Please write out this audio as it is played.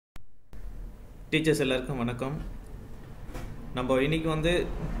Teachers எல்லாருக்கும் வணக்கம். நம்ம இன்னைக்கு வந்து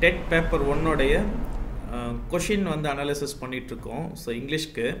டெட் பேப்பர் 1 உடைய கொஷின் வந்து அனாலிசிஸ் பண்ணிட்டு இருக்கோம். ஸோ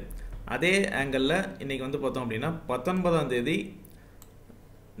இங்கிலீஷ்க்கு அதே ஆங்கிளில் இன்னைக்கு வந்து பார்த்தோம் அப்படின்னா 19ஆம் தேதி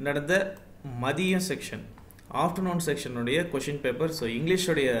நடந்த மதியம் section afternoon செக்ஷனுடைய question paper. So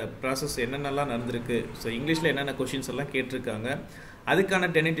இங்கிலீஷோடைய process என்னென்னலாம் நடந்திருக்கு, ஸோ இங்கிலீஷில் என்னென்ன கொஷின்ஸ் எல்லாம் கேட்டிருக்காங்க,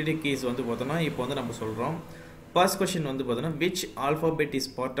 அதுக்கான டென்டேட்டிவ் கீஸ் வந்து பார்த்தோன்னா இப்போ வந்து நம்ம சொல்கிறோம். ஃபர்ஸ்ட் கொஷின் வந்து பார்த்தோன்னா which alphabet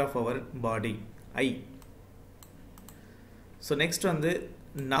is part of our body? I. So next வந்து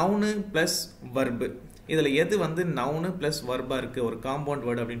நவுனு ப்ளஸ் வர்பு. இதில் எது வந்து நவுனு ப்ளஸ் வர்பாக இருக்குது, ஒரு காம்பவுண்ட்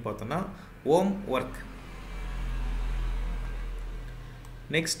வேர்டு அப்படின்னு பார்த்தோன்னா ஓம் ஒர்க்.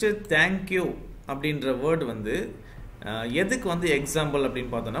 நெக்ஸ்ட்டு தேங்க்யூ அப்படின்ற வேர்டு வந்து எதுக்கு வந்து எக்ஸாம்பிள்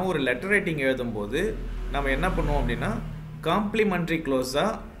அப்படின்னு பார்த்தோன்னா, ஒரு லெட்டர் ரைட்டிங் எழுதும்போது நம்ம என்ன பண்ணுவோம் அப்படின்னா காம்ப்ளிமெண்ட்ரி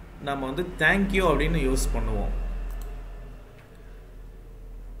க்ளோஸாக நம்ம வந்து தேங்க்யூ அப்படின்னு யூஸ் பண்ணுவோம்.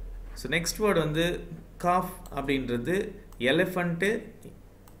 ஸோ நெக்ஸ்ட் வேர்டு வந்து காஃப் அப்படின்றது எலிஃபண்ட்டு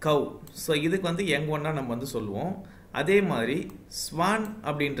கவ். ஸோ இதுக்கு வந்து யங் ஒன்னாக நம்ம வந்து சொல்லுவோம். அதே மாதிரி ஸ்வான்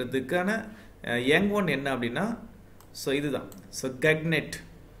அப்படின்றதுக்கான யங் ஒன் என்ன அப்படின்னா ஸோ இதுதான், ஸோ கக்னெட்.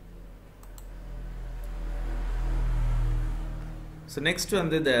 ஸோ நெக்ஸ்ட்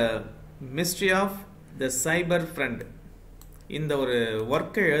வந்து the mystery of the cyber friend. இந்த ஒரு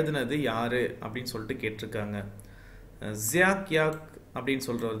ஒர்க்கை எழுதுனது யாரு அப்படின்னு சொல்லிட்டு கேட்டிருக்காங்க. ஜியாக் யாக் அப்படின்னு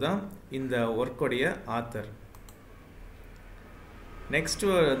சொல்றவர் தான் இந்த ஒர்க்குடைய ஆத்தர். நெக்ஸ்ட்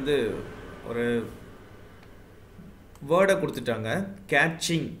வந்து ஒரு வேர்டை கொடுத்துட்டாங்க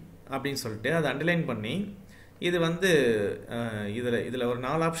கேட்சிங் அப்படின்னு சொல்லிட்டு அதை அண்டர்லைன் பண்ணி இது வந்து இதில் ஒரு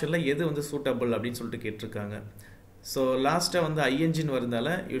 4 ஆப்ஷனில் எது வந்து சூட்டபிள் அப்படின்னு சொல்லிட்டு கேட்டிருக்காங்க. ஸோ லாஸ்ட்டாக வந்து ஐஎன்ஜின் வருந்தால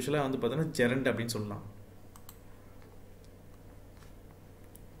யூஸ்வலாக வந்து பார்த்தோன்னா ஜெரண்ட் அப்படின்னு சொல்லலாம்.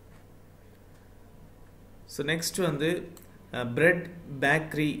 ஸோ நெக்ஸ்ட் வந்து பிரெட்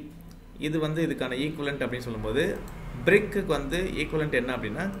பேக்கரி. இது வந்து இதுக்கான ஈக்குவலண்ட் அப்படின்னு சொல்லும்போது பிரிக்கு வந்து ஈக்குவலண்ட் என்ன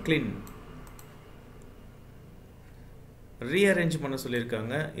அப்படின்னா கிளின். ரீஅரேஞ்ச் பண்ண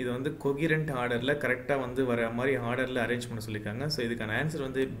சொல்லியிருக்காங்க. இது வந்து கொகிரண்ட் ஆர்டரில் கரெக்டாக வந்து வர மாதிரி ஆர்டரில் அரேஞ்ச் பண்ண சொல்லியிருக்காங்க. ஸோ இதுக்கான ஆன்சர்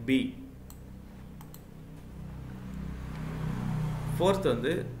வந்து பி. ஃபோர்த்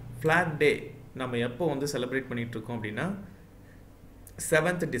வந்து ஃப்ளாக் டே நம்ம எப்போ வந்து செலிப்ரேட் பண்ணிட்டு இருக்கோம் அப்படின்னா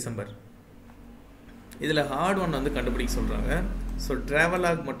 7th டிசம்பர். இதில் ஹார்ட் ஒன் வந்து கண்டுபிடிக்க சொல்கிறாங்க. ஸோ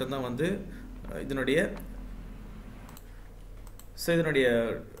ட்ராவலாக் மட்டும்தான் வந்து இதனுடைய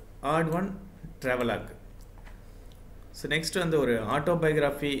heart one travelogue. So next வந்து ஒரு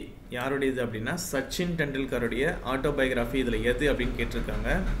ஆட்டோபயோகிராஃபி யாருடையது அப்படின்னா சச்சின் டெண்டுல்கருடைய ஆட்டோபயோகிராஃபி. இதில் எது அப்படின்னு கேட்டிருக்காங்க.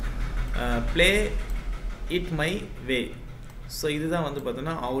 Play it my way. So இதுதான் வந்து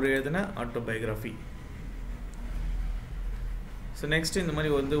பார்த்தோன்னா அவர் எழுதின ஆட்டோபயோகிராஃபி. ஸோ நெக்ஸ்ட் இந்த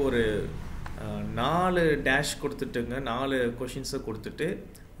மாதிரி வந்து ஒரு 4 டேஷ் கொடுத்துட்டுங்க, 4 கொஷின்ஸை கொடுத்துட்டு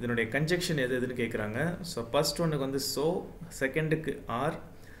இதனுடைய கன்ஜெக்ஷன் எது எதுன்னு கேட்குறாங்க. ஸோ ஃபர்ஸ்ட் ஒன்றுக்கு வந்து ஸோ, செகண்டுக்கு ஆர்,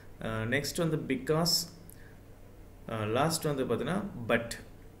 நெக்ஸ்ட் வந்து பிகாஸ், லாஸ்ட் வந்து பார்த்தீங்கன்னா பட்.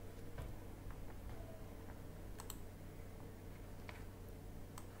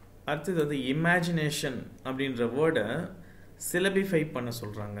 அடுத்தது வந்து இமேஜினேஷன் அப்படின்ற வேர்டை சிலபிஃபை பண்ண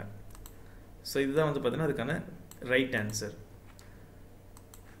சொல்கிறாங்க. ஸோ இதுதான் வந்து பார்த்தீங்கன்னா அதுக்கான ரைட் ஆன்சர்.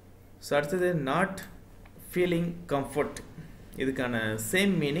 ஸோ அடுத்தது நாட் ஃபீலிங் கம்ஃபர்ட். இதுக்கான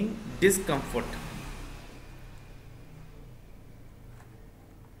same meaning discomfort.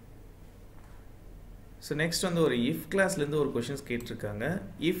 So next வந்து ஒரு இஃப் கிளாஸ்லேருந்து ஒரு கொஷின்ஸ் கேட்டிருக்காங்க.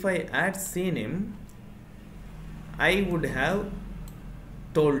 If I had seen him I would have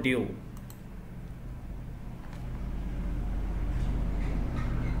told you.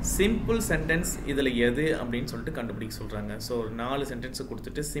 Simple sentence இதில் எது அப்படின்னு சொல்லிட்டு கண்டுபிடிக்க சொல்கிறாங்க. ஸோ ஒரு 4 சென்டென்ஸை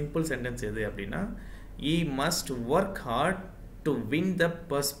கொடுத்துட்டு சிம்பிள் சென்டென்ஸ் எது அப்படின்னா ஈ must work hard to win the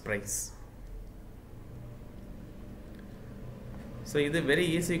first prize. So இது வெரி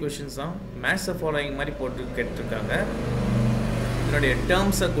ஈஸி கொஷின்ஸ் தான். மேட்ச் த ஃபாலோயிங் மாதிரி போட்டு கேட்டிருக்காங்க. இதனுடைய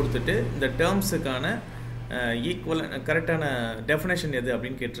டேர்ம்ஸை கொடுத்துட்டு இந்த டேர்ம்ஸுக்கான ஈக்குவல் கரெக்டான டெஃபினேஷன் எது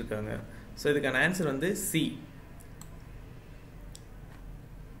அப்படின்னு கேட்டிருக்காங்க. ஸோ இதுக்கான ஆன்சர் வந்து சி.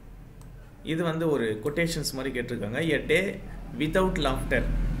 இது வந்து ஒரு கொட்டேஷன்ஸ் மாதிரி கேட்டிருக்காங்க. எ டே without laughter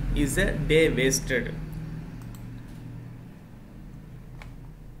is a day wasted.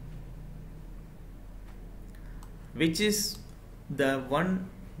 Which is the one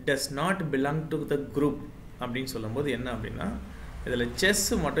does not belong to the group அப்படின்னு சொல்லும்போது என்ன அப்படின்னா இதில் செஸ்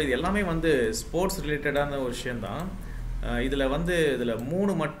மட்டும், இது எல்லாமே வந்து ஸ்போர்ட்ஸ் ரிலேட்டடான ஒரு விஷயந்தான். இதில் வந்து இதில்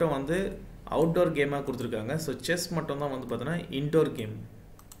 3 மட்டும் வந்து அவுட்டோர் கேமாக கொடுத்துருக்காங்க. ஸோ செஸ் மட்டும் தான் வந்து பார்த்தோன்னா இன்டோர் கேம்.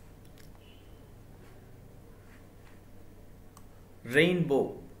 ரெயின்போ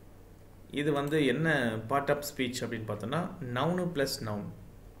இது வந்து என்ன பார்ட் ஆஃப் ஸ்பீச் அப்படின்னு பார்த்தோன்னா நவுனு ப்ளஸ் நவுன்.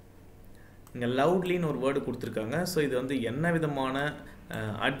 இங்கே லவுட்லின்னு ஒரு வேர்டு கொடுத்துருக்காங்க. ஸோ இது வந்து என்ன விதமான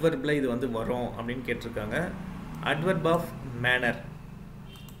அட்வர்பில் இது வந்து வரும் அப்படின்னு கேட்டிருக்காங்க. Adverb of manner.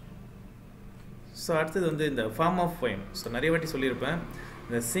 ஸோ அடுத்தது வந்து இந்த ஃபார்ம் ஆஃப் போயம். ஸோ நிறைய வாட்டி சொல்லியிருப்பேன்,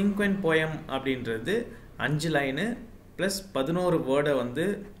 இந்த சிங்க்வென்ட் போயம் அப்படின்றது 5 லைனு ப்ளஸ் 11 வேர்டை வந்து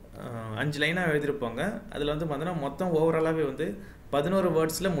 5 லைனாக எழுதியிருப்பாங்க. அதில் வந்து பார்த்தீங்கன்னா மொத்தம் ஓவராலாகவே வந்து 11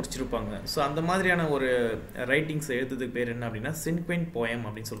 வேர்ட்ஸில் முடிச்சிருப்பாங்க. ஸோ அந்த மாதிரியான ஒரு ரைட்டிங்ஸ் எழுதுறதுக்கு பேர் என்ன அப்படின்னா சிங்க்வென்ட் போயம்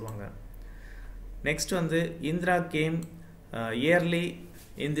அப்படின்னு சொல்லுவாங்க. நெக்ஸ்ட் வந்து Indira game yearly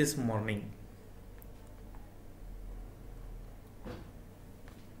in this morning.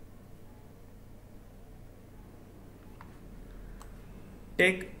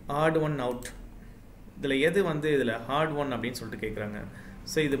 Take heart one out. இதில் எது வந்து இதில் ஹார்ட் ஒன் அப்படின்னு சொல்லிட்டு கேட்குறாங்க.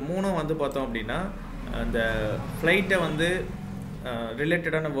 ஸோ இது மூணும் வந்து பார்த்தோம் அப்படின்னா அந்த ஃப்ளைட்டை வந்து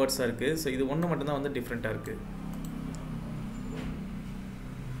ரிலேட்டடான வேர்ட்ஸாக இருக்குது. ஸோ இது ஒன்று மட்டும்தான் வந்து டிஃப்ரெண்ட்டாக இருக்குது.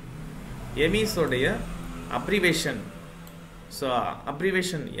 எமிஸோடைய abbreviation. So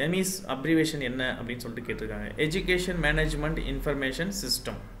abbreviation, EMIS abbreviation என்ன அப்படின்னு சொல்லிட்டு கேட்டிருக்காங்க. Education management information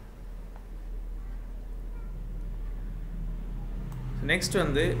system. Next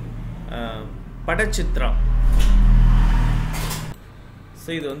வந்து படச்சித்ரா. ஸோ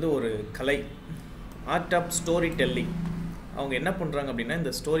இது வந்து ஒரு கலை, ஆர்ட் ஆஃப் ஸ்டோரி டெல்லிங். அவங்க என்ன பண்ணுறாங்க அப்படின்னா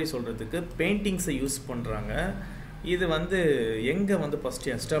இந்த ஸ்டோரி சொல்கிறதுக்கு பெயிண்டிங்ஸை யூஸ் பண்ணுறாங்க. இது வந்து எங்கே வந்து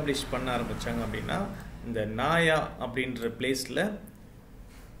ஃபஸ்ட்டு எஸ்டாப்ளிஷ் பண்ண ஆரம்பித்தாங்க அப்படின்னா இந்த நாயா அப்படின்ற பிளேஸில்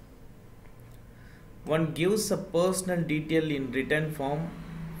one gives a personal detail in return form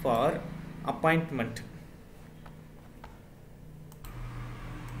for appointment.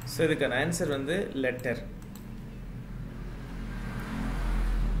 So இதுக்கான ஆன்சர் வந்து லெட்டர்.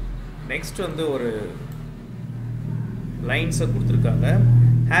 நெக்ஸ்ட் வந்து ஒரு லைன்ஸை கொடுத்துருக்காங்க.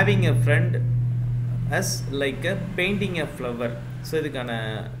 Having a friend as like a painting a flower. So இதுக்கான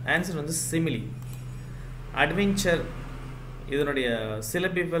ஆன்சர் வந்து சிமிலி. அட்வென்ச்சர், இதனுடைய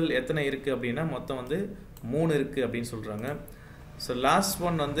சிலபிகள் எத்தனை இருக்குது அப்படின்னா மொத்தம் வந்து 3 இருக்குது அப்படின்னு சொல்கிறாங்க. ஸோ லாஸ்ட்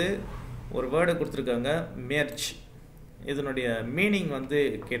ஒன் வந்து ஒரு வேர்டை கொடுத்துருக்காங்க, மெர்ஜ். இதனுடைய மீனிங் வந்து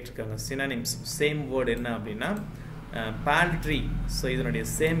கேட்டிருக்காங்க, சினானிம்ஸ். சேம் வேர்டு என்ன அப்படின்னா பால்ட்ரி. ஸோ இதனுடைய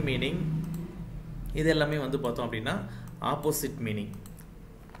சேம் மீனிங். இது எல்லாமே வந்து பார்த்தோம் அப்படின்னா ஆப்போசிட் மீனிங்.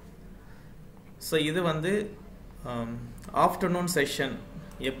 ஸோ இது வந்து ஆஃப்டர்நூன் செஷன்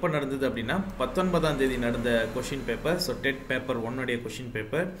எப்போ நடந்தது அப்படின்னா 19ஆம் தேதி நடந்த question paper. So dead paper 1 question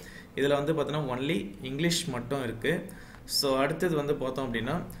paper. இதில் வந்து பார்த்தோன்னா ஒன்லி இங்கிலீஷ் மட்டும் இருக்குது. ஸோ அடுத்தது வந்து பார்த்தோம்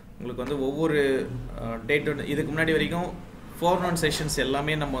அப்படின்னா உங்களுக்கு வந்து ஒவ்வொரு டேட், இதுக்கு முன்னாடி வரைக்கும் ஃபோர்நூன் செஷன்ஸ்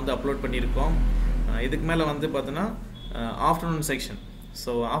எல்லாமே நம்ம வந்து அப்லோட் பண்ணியிருக்கோம். இதுக்கு மேலே வந்து பார்த்தோன்னா ஆஃப்டர்நூன் செக்ஷன்.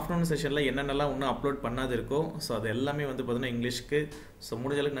 ஸோ ஆஃப்டர்நூன் செஷனில் என்னென்னலாம் இன்னும் அப்லோட் பண்ணாது இருக்கோ ஸோ அது எல்லாமே வந்து பார்த்தோன்னா இங்கிலீஷ்க்கு. ஸோ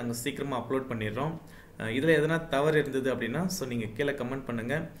முடிஞ்ச அளவுக்கு நாங்கள் சீக்கிரமாக அப்லோட் பண்ணிடுறோம். இதில் எதனா தவறு இருந்தது அப்படின்னா ஸோ நீங்கள் கீழே கமெண்ட்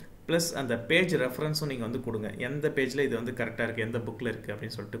பண்ணுங்கள். ப்ளஸ் அந்த பேஜ் ரெஃபரன்ஸும் நீங்கள் வந்து கொடுங்க. எந்த பேஜில் இது வந்து கரெக்டாக இருக்குது, எந்த புக்கில் இருக்குது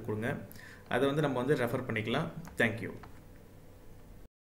அப்படின்னு சொல்லிட்டு கொடுங்க. அதை வந்து நம்ம வந்து ரெஃபர் பண்ணிக்கலாம். தேங்க்யூ.